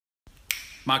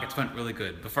Markets went really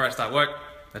good. Before I start work,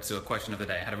 let's do a question of the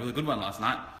day. I had a really good one last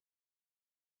night.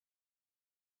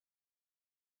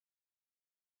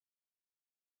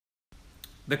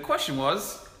 The question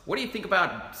was, what do you think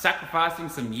about sacrificing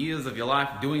some years of your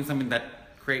life doing something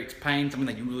that creates pain, something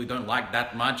that you really don't like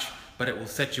that much, but it will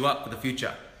set you up for the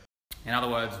future? In other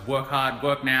words, work hard,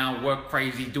 work now, work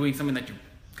crazy, doing something that you're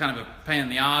kind of a pain in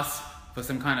the ass for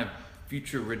some kind of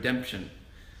future redemption.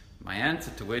 My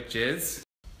answer to which is,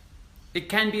 it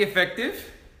can be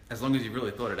effective as long as you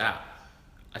really thought it out.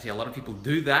 I see a lot of people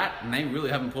do that and they really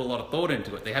haven't put a lot of thought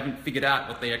into it. They haven't figured out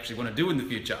what they actually want to do in the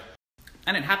future.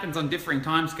 And it happens on differing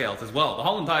timescales as well. The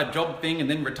whole entire job thing and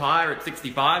then retire at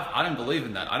 65, I don't believe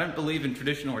in that. I don't believe in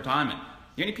traditional retirement.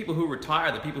 The only people who retire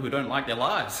are the people who don't like their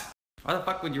lives. Why the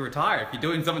fuck would you retire if you're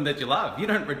doing something that you love? You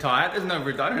don't retire. I don't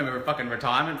have a fucking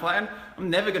retirement plan. I'm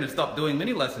never going to stop doing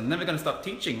mini lessons, never going to stop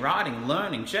teaching, writing,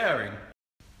 learning, sharing.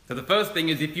 So the first thing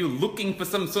is, if you're looking for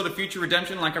some sort of future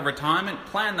redemption like a retirement,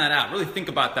 plan that out. Really think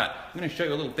about that. I'm going to show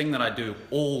you a little thing that I do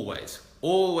always.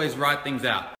 Always write things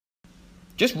out.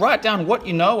 Just write down what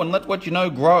you know and let what you know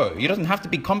grow. It doesn't have to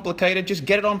be complicated, just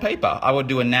get it on paper. I would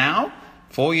do a now,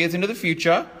 4 years into the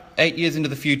future, 8 years into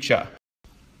the future.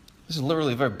 This is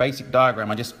literally a very basic diagram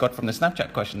I just got from the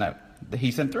Snapchat question that he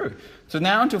sent through. So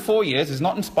now until 4 years is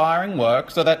not inspiring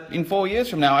work, so that in 4 years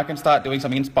from now I can start doing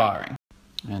something inspiring.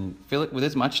 And fill it with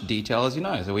as much detail as you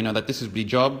know. So we know that this would be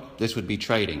job, this would be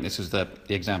trading. This is the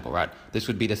example, right? This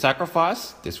would be the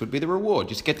sacrifice, this would be the reward.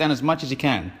 Just get down as much as you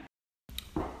can.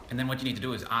 And then what you need to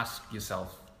do is ask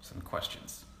yourself some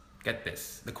questions. Get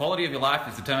this. The quality of your life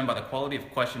is determined by the quality of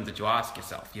questions that you ask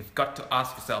yourself. You've got to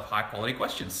ask yourself high quality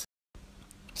questions.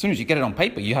 As soon as you get it on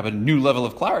paper, you have a new level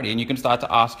of clarity and you can start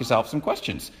to ask yourself some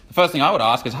questions. The first thing I would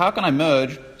ask is, how can I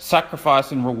merge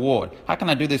sacrifice and reward? How can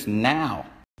I do this now?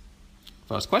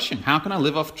 First question, how can I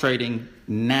live off trading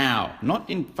now? Not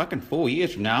in fucking 4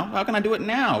 years from now. How can I do it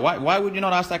now? Why would you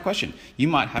not ask that question? You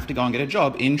might have to go and get a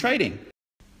job in trading.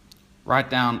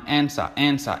 Write down answer,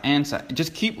 answer, answer.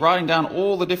 Just keep writing down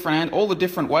all the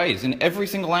different ways. In every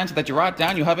single answer that you write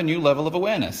down, you have a new level of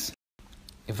awareness.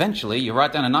 Eventually, you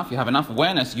write down enough, you have enough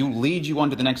awareness, you lead you on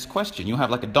to the next question. You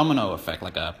have like a domino effect,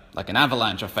 like an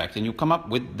avalanche effect, and you come up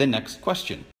with the next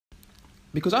question.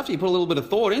 Because after you put a little bit of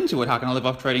thought into it, how can I live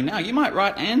off trading now? You might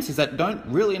write answers that don't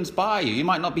really inspire you. You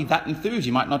might not be that enthused.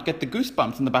 You might not get the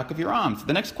goosebumps in the back of your arms.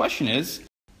 The next question is,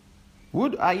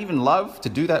 would I even love to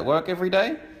do that work every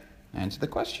day? Answer the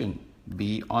question.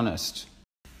 Be honest.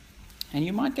 And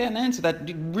you might get an answer that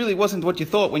really wasn't what you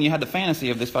thought when you had the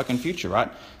fantasy of this fucking future,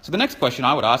 right? So the next question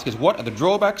I would ask is, what are the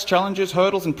drawbacks, challenges,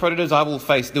 hurdles, and predators I will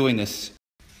face doing this?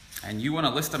 And you want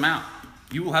to list them out.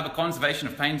 You will have a conservation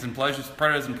of pains and pleasures,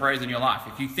 predators and preys in your life.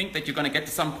 If you think that you're going to get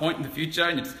to some point in the future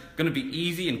and it's going to be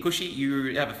easy and cushy,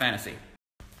 you have a fantasy.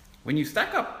 When you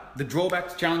stack up the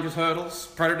drawbacks, challenges, hurdles,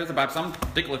 predators about some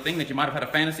particular thing that you might have had a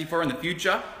fantasy for in the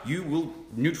future, you will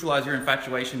neutralize your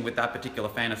infatuation with that particular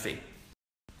fantasy.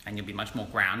 And you'll be much more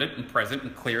grounded and present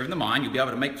and clear in the mind. You'll be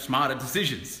able to make smarter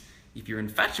decisions. If you're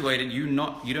infatuated, you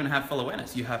don't have full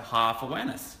awareness. You have half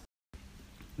awareness.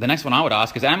 The next one I would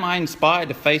ask is, am I inspired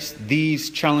to face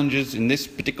these challenges in this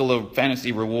particular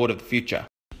fantasy reward of the future?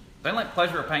 Don't let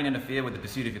pleasure or pain interfere with the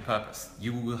pursuit of your purpose.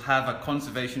 You will have a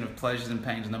conservation of pleasures and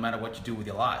pains no matter what you do with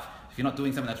your life. If you're not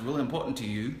doing something that's really important to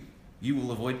you, you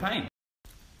will avoid pain.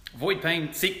 Avoid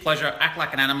pain, seek pleasure, act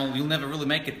like an animal. You'll never really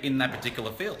make it in that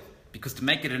particular field. Because to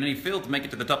make it in any field, to make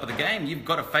it to the top of the game, you've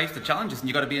got to face the challenges and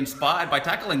you've got to be inspired by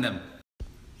tackling them.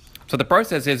 So the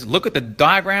process is, look at the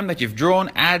diagram that you've drawn,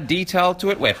 add detail to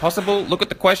it where possible, look at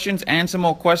the questions, answer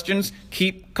more questions,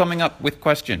 keep coming up with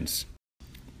questions.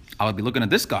 I would be looking at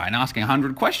this guy and asking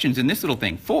 100 questions in this little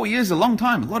thing. 4 years is a long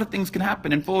time. A lot of things can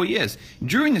happen in 4 years.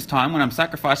 During this time, when I'm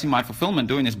sacrificing my fulfillment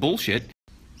doing this bullshit,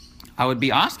 I would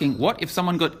be asking, what if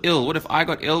someone got ill? What if I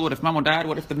got ill? What if mum or dad?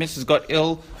 What if the missus got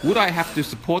ill? Would I have to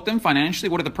support them financially?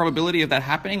 What are the probability of that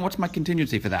happening? What's my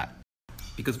contingency for that?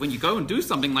 Because when you go and do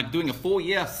something like doing a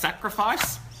 4-year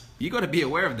sacrifice, you got to be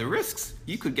aware of the risks.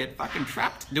 You could get fucking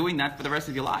trapped doing that for the rest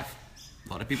of your life.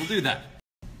 A lot of people do that.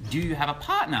 Do you have a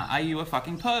partner? Are you a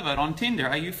fucking pervert on Tinder?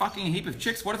 Are you fucking a heap of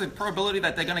chicks? What is the probability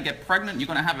that they're going to get pregnant? You're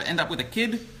going to end up with a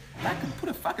kid? That could put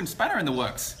a fucking spanner in the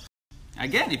works.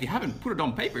 Again, if you haven't put it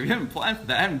on paper, if you haven't planned for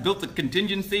that, haven't built a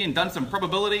contingency and done some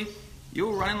probability,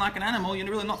 you're running like an animal. You're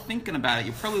really not thinking about it.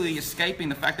 You're probably escaping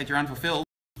the fact that you're unfulfilled.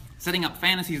 Setting up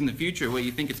fantasies in the future where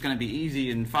you think it's going to be easy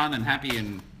and fun and happy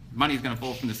and money's going to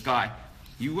fall from the sky.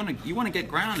 You want to get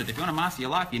grounded. If you want to master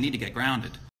your life, you need to get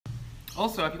grounded.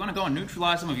 Also, if you want to go and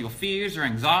neutralize some of your fears or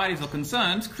anxieties or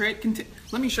concerns,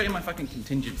 let me show you my fucking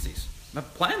contingencies.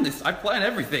 I've planned this. I plan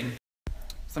everything.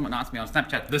 Someone asked me on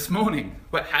Snapchat this morning,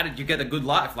 "But how did you get a good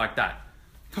life like that?"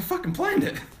 I fucking planned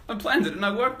it. I planned it and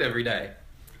I worked every day.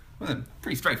 Well,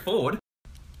 pretty straightforward.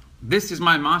 This is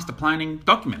my master planning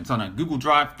document. It's on a Google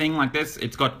Drive thing like this.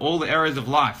 It's got all the areas of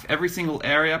life, every single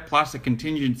area, plus a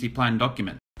contingency plan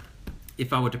document.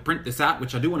 If I were to print this out,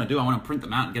 which I do want to do, I want to print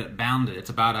them out and get it bounded. It's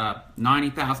about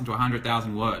 90,000 to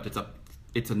 100,000 words.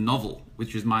 It's a novel,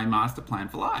 which is my master plan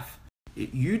for life.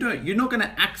 You're not going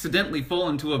to accidentally fall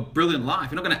into a brilliant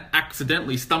life. You're not going to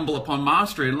accidentally stumble upon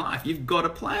mastery in life. You've got to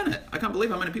plan it. I can't believe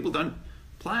how many people don't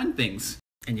plan things.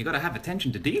 And you've got to have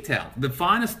attention to detail. The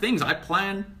finest things, I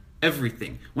plan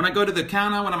everything. When I go to the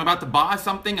counter, when I'm about to buy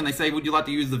something and they say, would you like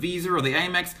to use the Visa or the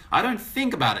Amex? I don't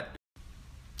think about it.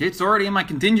 It's already in my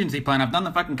contingency plan. I've done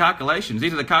the fucking calculations.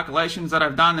 These are the calculations that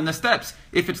I've done in the steps.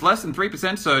 If it's less than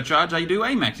 3% surcharge, I do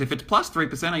Amex. If it's plus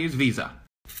 3%, I use Visa.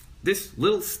 This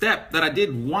little step that I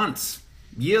did once,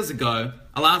 years ago,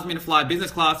 allows me to fly business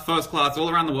class, first class, all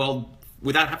around the world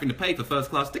without having to pay for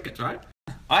first class tickets, right?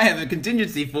 I have a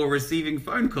contingency for receiving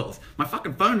phone calls. My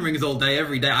fucking phone rings all day,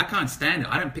 every day. I can't stand it.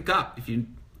 I don't pick up. If you're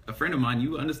a friend of mine,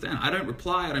 you understand. I don't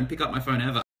reply. I don't pick up my phone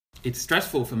ever. It's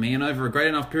stressful for me, and over a great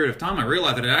enough period of time, I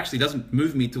realize that it actually doesn't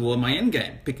move me toward my end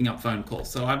game, picking up phone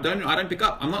calls. So I don't pick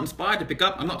up. I'm not inspired to pick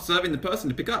up. I'm not serving the person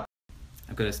to pick up.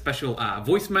 I've got a special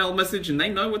voicemail message and they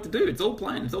know what to do. It's all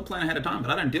planned. It's all planned ahead of time,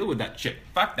 but I don't deal with that shit.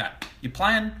 Fuck that. You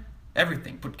plan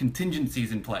everything. Put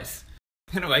contingencies in place.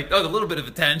 Anyway, that was a little bit of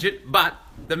a tangent, but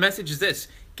the message is this.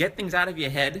 Get things out of your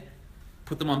head,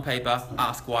 put them on paper,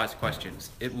 ask wise questions.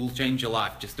 It will change your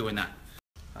life just doing that.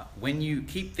 When you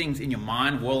keep things in your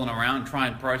mind, whirling around, try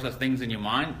and process things in your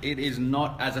mind, it is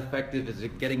not as effective as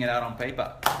getting it out on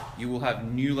paper. You will have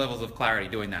new levels of clarity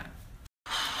doing that.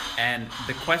 And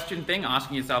the question thing,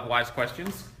 asking yourself wise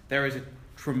questions, there is a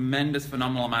tremendous,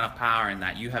 phenomenal amount of power in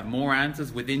that. You have more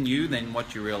answers within you than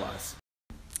what you realize.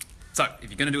 So, if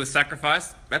you're going to do a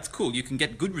sacrifice, that's cool. You can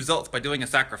get good results by doing a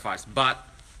sacrifice, but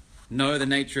know the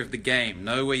nature of the game.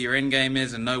 Know where your end game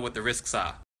is and know what the risks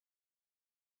are.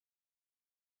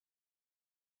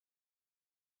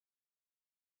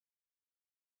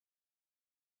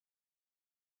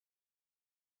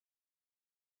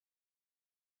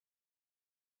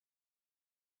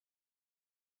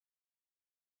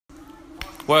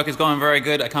 Work is going very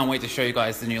good. I can't wait to show you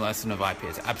guys the new lesson of IP.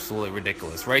 It's absolutely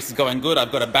ridiculous. Race is going good.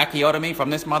 I've got a bacchiotomy from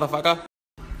this motherfucker.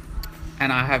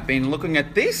 And I have been looking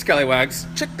at these scallywags.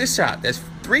 Check this out. There's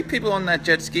 3 people on that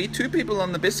jet ski, 2 people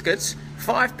on the biscuits,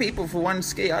 5 people for 1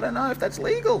 ski. I don't know if that's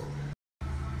legal.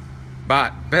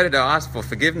 But better to ask for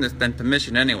forgiveness than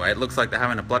permission anyway. It looks like they're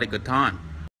having a bloody good time.